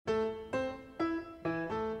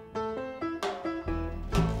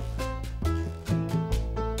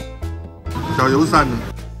小油扇的，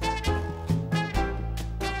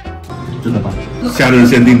真的吧？夏日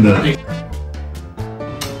限定的，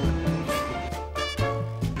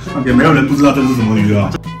也没有人不知道这是什么鱼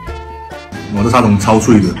啊！我的沙虫超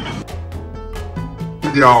脆的，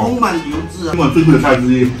充满油脂啊！今晚最贵的菜之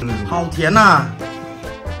一，好甜呐！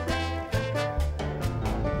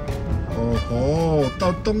哦，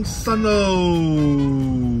到东山喽！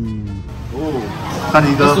哦，三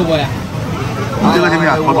尼哥，是我呀。这个怎么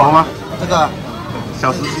样？好薄吗？这个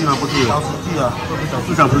小时序吗？不是，小时序的，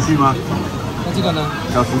是小时序吗？那这个呢？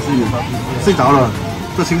小时序，睡着了，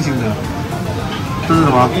这清醒的，这是什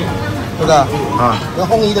么？这个啊，这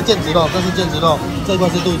红衣的腱子肉，这是腱子肉，这块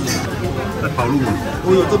是肚子。在跑路了。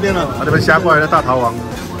哦呦，这边了。把这边虾过来的大逃亡。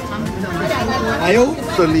来哟，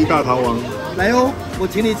胜利大逃亡。来哟，我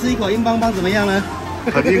请你吃一口硬邦邦，怎么样呢？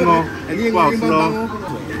很硬哦，很硬，不好吃哦。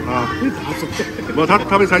啊，不，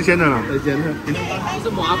它被拆迁了啦。拆迁了。是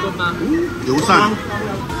麻棍吗？油扇，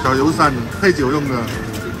小油扇，配酒用的。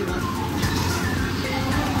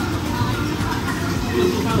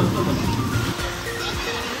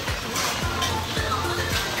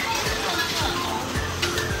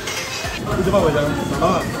这把尾箱，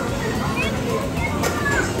啊，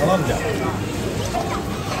我哪唔食？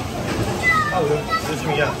啊，有什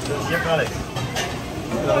么呀？有虾嘞。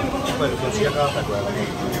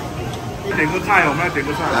点个菜，我们来点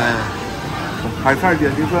个菜。哎，海菜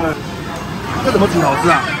点一份。这怎么煮好吃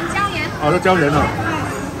啊？椒盐。哦，这椒盐哦。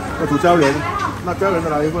要煮椒盐，那椒盐的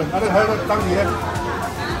来一份。啊，那还有那个章鱼，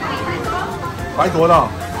白坨的。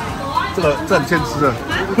这很欠吃的，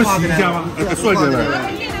会洗一下吗？碎的了。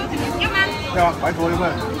要吗？要啊，白坨一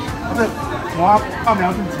份。这麻爆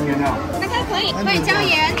苗是几年的？那个可以椒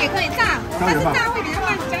盐，也可以炸，但是炸会比较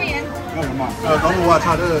慢，椒盐。椒盐嘛。龙骨啊，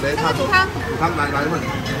炒这个雷炒。煮汤。煮汤来一份。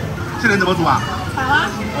现在怎么煮啊？炒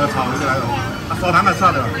啊。炒一个来了。啊，手糖的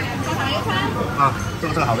炸的。手糖油汤。啊，这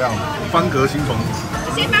个好料。方格新虫。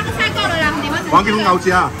先8个菜够了啦，你们。黄金熬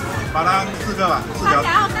加，把它4个吧，4条。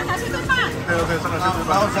3条去炖饭。OK，3条去炖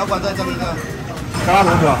饭。然后小管在这里呢。嘎拉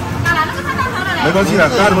怎么煮啊？嘎拉那个太大条了嘞。没关系的，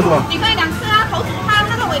嘎拉怎么煮啊？你可以2次啊，头煮汤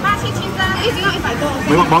那个尾巴去清蒸，1斤要100多。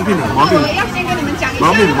没黄金的，黄金。我要先跟你们讲一下。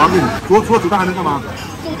黄金。除了煮汤还能干嘛？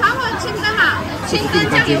煮汤或者清蒸嘛，清蒸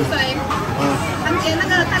酱油水。很咸，那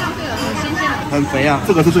个太浪费了，很新鲜。很肥啊，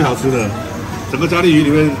这个是最好吃的，整个嘉鲢鱼里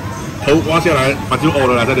面头挖下来，把酒呕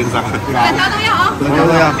了啦，在脸上。整条都要哦。整条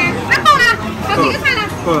都要。那够了，有几个菜呢？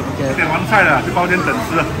点完菜了，去包间等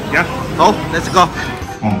吃了。呀，走 ，Let's go。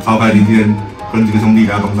哦，超开今天跟几个兄弟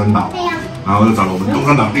来到东山岛，然后又找了我们东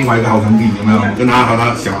山岛另外一个好兄弟，有没有？跟他和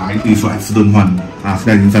他小孩一起出来吃顿饭啊！现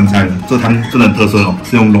在已经上菜了，这汤真的很特色哦，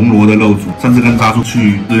是用龙螺的肉煮，上次跟家叔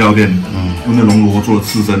去日料店，用那龙螺做的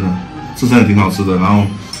刺身的，刺身也挺好吃的。然后，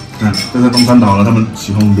看在东山岛呢，他们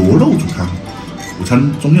喜欢螺肉煮汤，午餐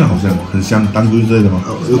中药好像很香，当归之类的吗？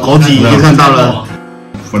有枸杞已经看到了。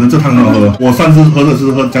反正这汤很好喝，我上次喝的是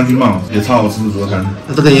喝将军帽，也超好吃的这个汤。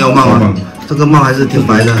那这个也有帽啊，这个帽还是挺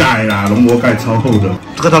白的。盖啦，龙螺盖超厚的。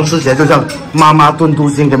这个汤吃起来就像妈妈炖猪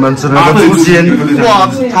心给你们吃的那个猪心，哇，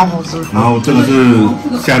超好吃。然后这个是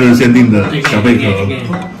夏日限定的小贝壳，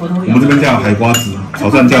我们这边叫海瓜子，潮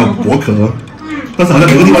汕叫薄壳，但是好像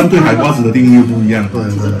每个地方对海瓜子的定义又不一样。对。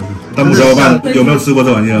弹幕小伙伴有没有吃过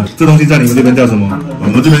这玩意儿？这东西在你们这边叫什么？我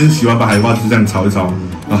们这边喜欢把海瓜子这样炒一炒，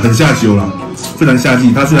啊，很下酒啦，非常夏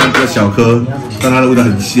季。它虽然比较小颗，但它的味道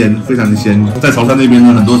很鲜，非常的鲜。在潮汕那边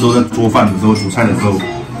呢，很多时候在做饭的时候、煮菜的时候，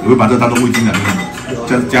也会把这当做味精来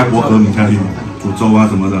用，加薄壳米下去煮粥啊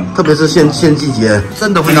什么的。特别是现季节，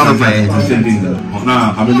真的非常的肥，是限定的。哦，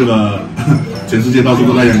那旁边这个全世界到处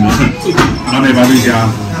都在养的阿美巴对虾。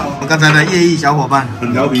我刚才的业役小伙伴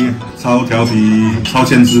很调皮，超调皮、超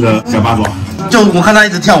欠吃的小八爪。就我看他一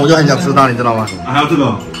直跳，我就很想吃它，你知道吗？啊，还有这个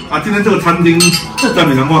啊，今天这个餐厅在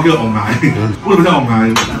闽南话叫翁来，为什么叫翁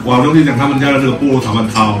来？我好兄弟讲他们家的这个菠萝炒饭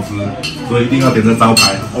超好吃，所以一定要点这招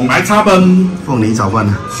牌翁来叉奔凤梨炒饭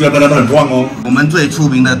呢。希望大家都很旺哦。我们最出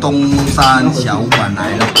名的东山小馆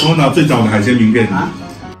来了，东山岛最早的海鲜名店，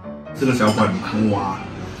这个小馆哇，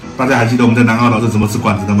大家还记得我们在南澳岛是怎么吃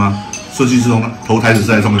馆子的吗？顺序是从头开始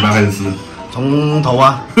吃，还是从尾巴开始吃？从头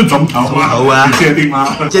啊，从头啊，你确定吗？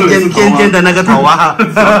尖的那个头啊，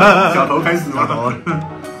小头开始吗？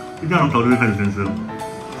一定要从头这边开始先吃，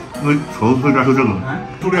因为头会该喝这个。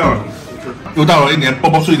出料了，又到了一年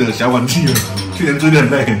爆碎的小馆季了。去年追得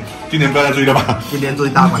很累，今年不要再追了吧？今年追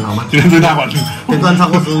大馆好吗？今年追大馆，连赚超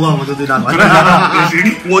过15万我就追大馆，也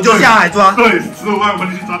行，我就下海抓。对，15万我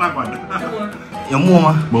们就去抓大馆。有沫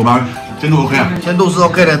吗？没吧，鲜度 OK 啊，鲜度是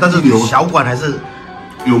OK 的，但是小馆还是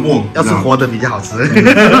有沫，要是活的比较好吃。不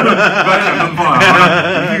要讲脏话啊，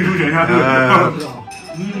你自己出钱下去。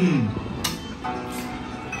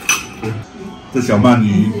这小鳗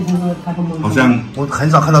鱼好像我很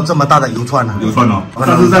少看到这么大的油串啊！油串哦，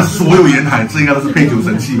但是在所有沿海，这应该都是配酒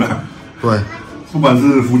神器吧？对，不管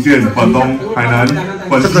是福建、广东、海南、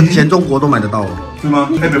广西，这个全中国都买得到哦。是吗？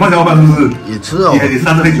哎，北方小伙伴是不是也吃哦？也是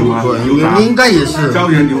当这配酒吗？对，牛杂应该也是。椒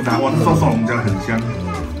盐牛杂，哇，这少龙家很香，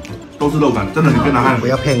都是肉感，真的，你别拿看，不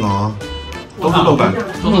要骗哦。都是肉感，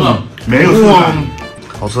没有错，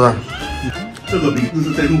好吃啊！这个比日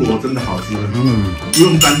式飞猪螺真的好吃，不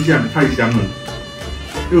用单酱，太香了，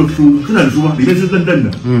又酥，真的很酥啊，里面是嫩嫩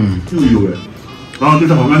的，又有哎，然后就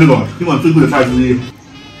像旁边那个今晚最贵的菜之一，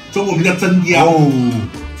中国名叫真鲷哦。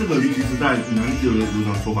这个鱼其实在闽南就有一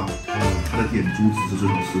种说法，它的点珠子是最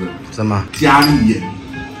好吃的，真吗？佳丽眼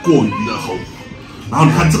过鱼的厚，然后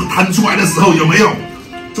你看这个汤出来的时候有没有？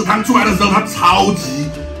这汤出来的时候，它超级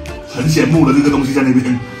很显目的这个东西在那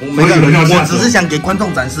边，我只是想给观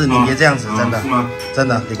众展示，你别这样子，真的是吗？真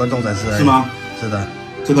的给观众展示是吗？是的，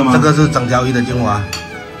真的吗？这个是整条鱼的精华。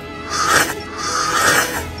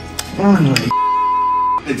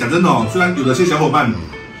哎，讲真的哦，虽然有的些小伙伴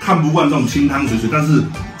看不惯这种清汤水水，但是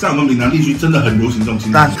在我们闽南地区真的很流行这种清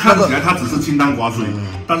汤。看起来它只是清汤寡水，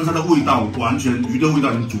但是它的味道完全鱼的味道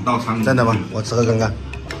已经煮到汤里。真的吗？我吃个看看，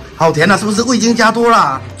好甜啊！是不是味精加多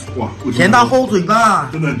了？哇，甜到齁嘴巴，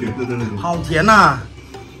真的很甜，真的很甜，好甜呐！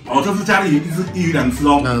哦，这是家里一鱼两吃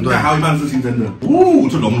哦，应该还有一半是清蒸的。哦，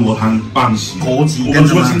这龙螺汤棒喜，枸杞。我们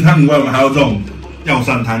除了清汤以外，我们还有这种药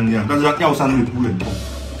膳汤一样，但是它药膳会铺很多，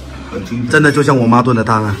很清。真的就像我妈炖的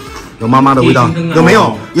汤啊。有妈妈的味道，有没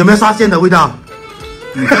有？有没有沙县的味道？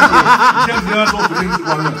你这样子要说不定吃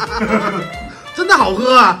光了，真的好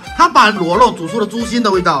喝啊！他把螺肉煮出了猪心的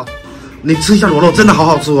味道，你吃一下螺肉，真的好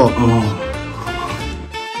好吃哦。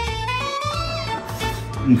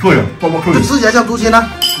对哦，包括这吃起来像猪心啊，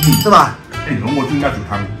是吧？哎，龙螺就应该煮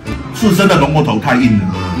汤，刺身的龙螺头太硬了，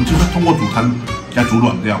你就是通过煮汤来煮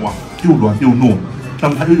软掉，哇，又软又糯，但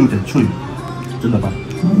是它又有点脆，真的棒。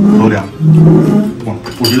喝了，哇！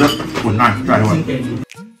我觉得稳爱再一碗，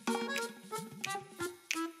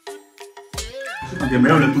也没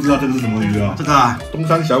有人不知道这个是什么鱼啊。这个啊，东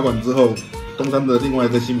山小馆之后，东山的另外一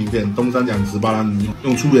个新名片，东山养殖巴拉鱼，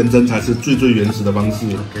用粗盐蒸才是最原始的方式。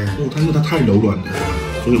哦，它因为它太柔软了，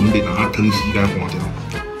所以我们得拿它腾洗给它刮掉。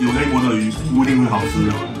有黑锅的鱼不一定会好吃，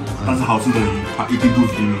但是好吃的鱼它一定肚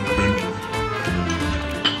子里面有黑锅。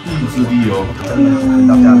地之地哦，真的很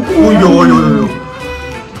到家。哦呦！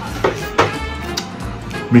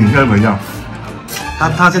闽菜怎么样？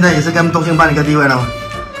他现在也是跟东星办一个地位了吗？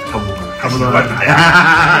差不多了。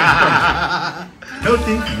还有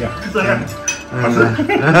丁皮啊，这样好吃。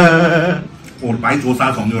我白灼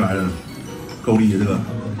沙虫又来了，够力的这个，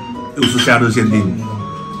又是夏日限定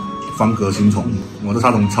方格新虫。我这沙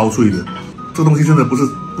虫超脆的，这个东西真的不是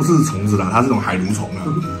虫子啦，它是种海蠕虫啊。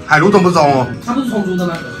海蠕虫不是虫哦？它不是虫族的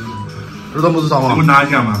吗？蠕虫不是虫哦？你问他一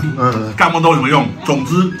下嘛。干不都有什么用？总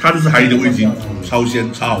之它就是海里的味精，超鲜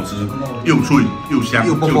超好吃，又脆又香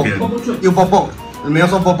又甜又啵啵，你们要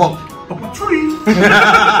说啵啵脆。真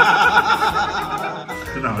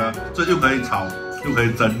的好了，这又可以炒，又可以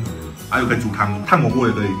蒸，又可以煮汤，烫火锅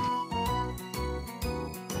也可以。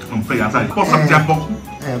贝芽菜，爆上加爆。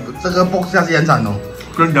哎，这个爆下去很惨哦。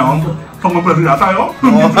跟你讲哦，通过贝芽菜哦。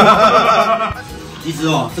其实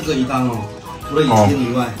哦，这个鱼汤哦，除了以前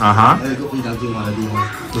以外，还有一个非常精华的地方。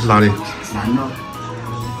这是哪里？南肉。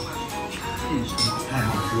太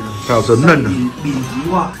好吃了，太好吃，嫩的。鲤鱼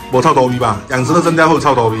哇，我臭头皮吧？养殖的增加会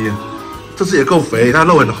臭头皮。这次也够肥，它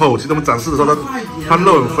肉很厚。其实我们展示的时候，它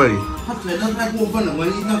肉很肥。它甜的太过分了，我们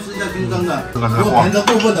一定要吃一下清蒸的。如果甜的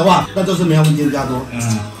过分的话，那就是没有味精加多。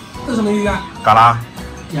这是什么鱼啊？嘎啦。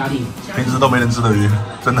鸭蛎，平时都没人吃的鱼，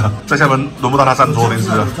真的，在厦门轮不到它上桌，平时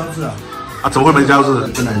了。啊，怎么会没加是？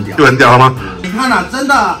真的很屌，又很屌了吗？你看啊，真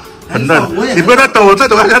的很嫩。你不要再抖了，再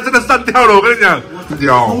抖下去它真的散掉了。我跟你讲，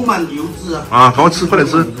屌，充满油脂啊！啊，赶快吃，快点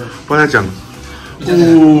吃，不然再讲。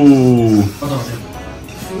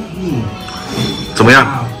怎么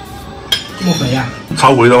样？这么肥啊？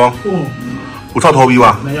超肥的哦。不臭头皮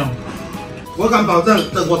吧？没有。我敢保证，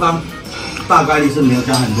这锅汤大概率是没有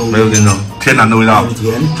加很多，没有甜的，天然的味道，很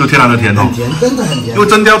甜，就天然的甜哦，很甜，真的很甜。因为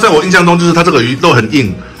真鲷在我印象中就是它这个鱼肉很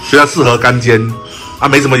硬，所以它适合干煎，啊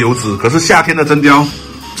没什么油脂。可是夏天的真鲷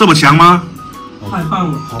这么强吗？太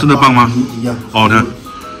棒了！真的棒吗？哦，对，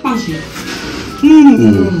棒起。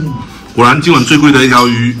果然今晚最贵的一条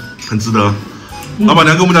鱼很值得。老板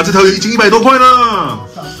娘跟我们讲，这条鱼已经100多块了，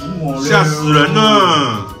吓死人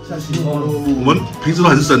了！吓死我了！我们平时都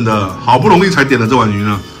很省的，好不容易才点了这碗鱼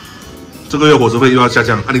呢。这个月伙食费又要下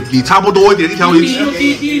降啊！你差不多一点，一条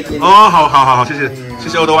鱼。哦，好，谢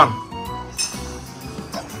谢欧德旺。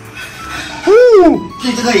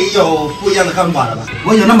对这个也有不一样的看法了吧？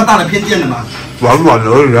我有那么大的偏见了吗？软软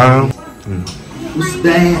而已啊。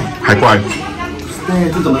对，海怪，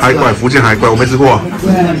对，这怎么吃？海怪，福建海怪，我没吃过。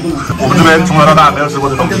我们这边从小到大没有吃过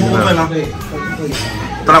这种东西的。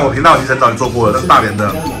当然，我频道已经很早就做过了，这是大连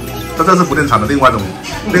的，这是福建产的另外一种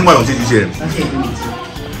寄居蟹。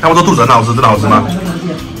他们说肚子很好吃，真的好吃吗？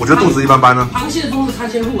我觉得肚子一般般呢。螃蟹都是3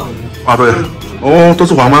千户啊，对，哦，都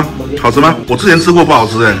是黄吗？好吃吗？我之前吃过不好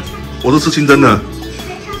吃哎，我是吃清蒸的，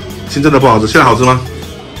清蒸的不好吃，现在好吃吗？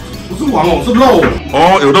不是黄哦，是肉。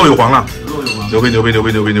哦，有肉有黄了。牛逼！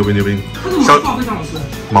它的毛发非常好吃。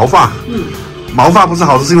毛发，毛发不是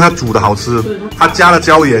好吃，是因为它煮的好吃，它加了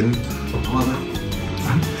椒盐。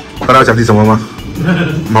大家想起什么吗？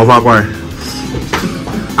毛发怪。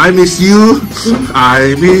I miss you,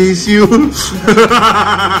 I miss you 。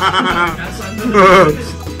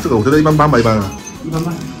这个我觉得一般般吧，一般啊。一般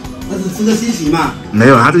般，但是吃个新奇嘛。没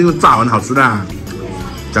有，它是因为炸完好吃的，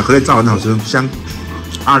甲壳类炸完好吃，香。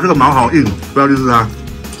啊，这个毛好硬，不要去吃它。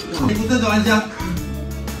你不这种安香。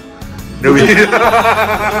牛逼！牛逼！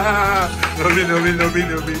它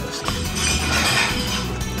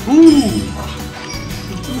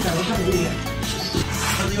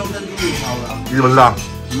是用珍珠米炒的。你怎么知道？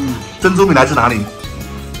珍珠米来自哪里？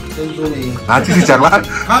珍珠米。啊，继续讲啦。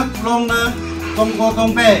它弄呢，中国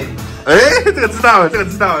东北。哎，这个知道哎，这个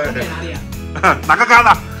知道哎。东北哪里啊？哪个旮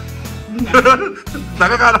旯？哪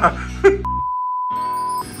个旮旯？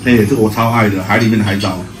哎，这个我超爱的，海里面的海藻。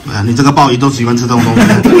啊，你这个鲍鱼都喜欢吃这种东西。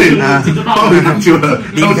对啊，鲍鱼很久了，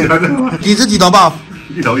超喜欢的。你是几头鲍？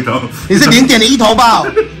一头。你是0点的1头鲍。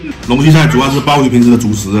龙须菜主要是鲍鱼平时的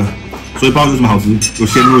主食，所以鲍鱼为什么好吃？有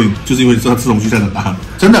鲜味，就是因为它吃龙须菜长大。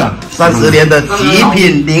真的，30年的极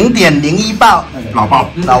品0.01鲍。老鲍。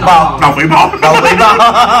老肥鲍。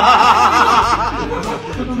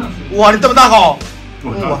哇，你这么大口！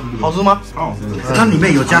哇，好吃吗？好好吃。它里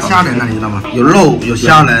面有加虾仁啊，你知道吗？有肉，有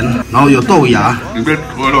虾仁，然后有豆芽。里面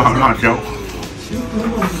除了肉还有辣椒，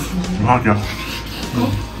很辣椒。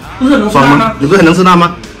不是很能吃辣吗？你不是很能吃辣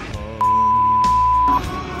吗？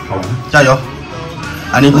好玩。加油！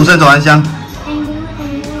啊，你不慎走安香。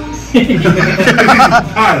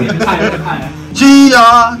去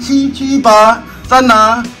呀，去吧，在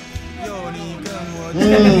哪？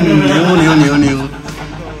牛。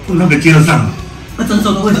那个接得上。那整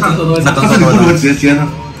首都会唱，但是你不能直接接呢？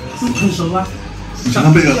很熟啊。你想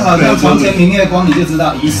到被好像床前明月光，你就知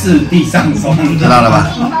道疑是地上霜，知道了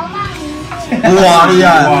吧？哇，厉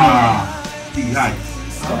害！哇，厉害！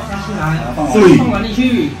对，放碗里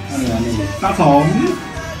去。大虫，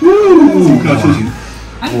要休息。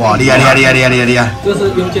哇，厉害！这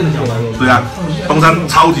是雍健的小玩意。对啊，东山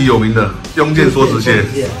超级有名的雍健梭子蟹。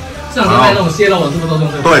这两天卖那种蟹肉的，是不是都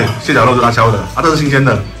用这个？对，蟹脚肉是他削的，啊，这是新鲜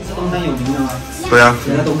的。这是东山有名的吗？对啊。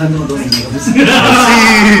原来东山这么多名的，不是？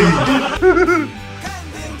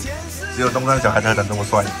只有东山小孩才长这么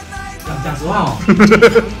帅。讲实话哦，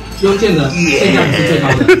雍健的性价比是最高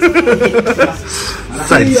的。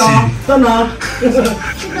帅气。在哪？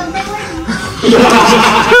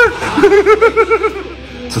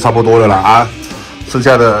吃差不多了啦啊，剩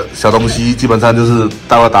下的小东西基本上就是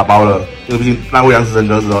待会打包了，因为毕竟浪费粮食很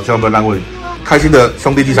可耻哦，千万不要浪费。开心的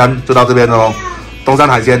兄弟聚餐就到这边喽，东山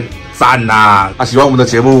海鲜赞呐！喜欢我们的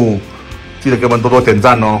节目，记得给我们多多点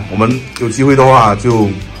赞哦。我们有机会的话就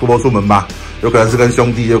多出门吧，有可能是跟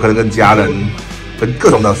兄弟，有可能跟家人，跟各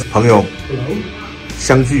种的朋友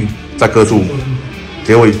相聚在各处。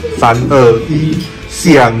结尾3、2、1，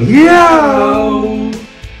想要。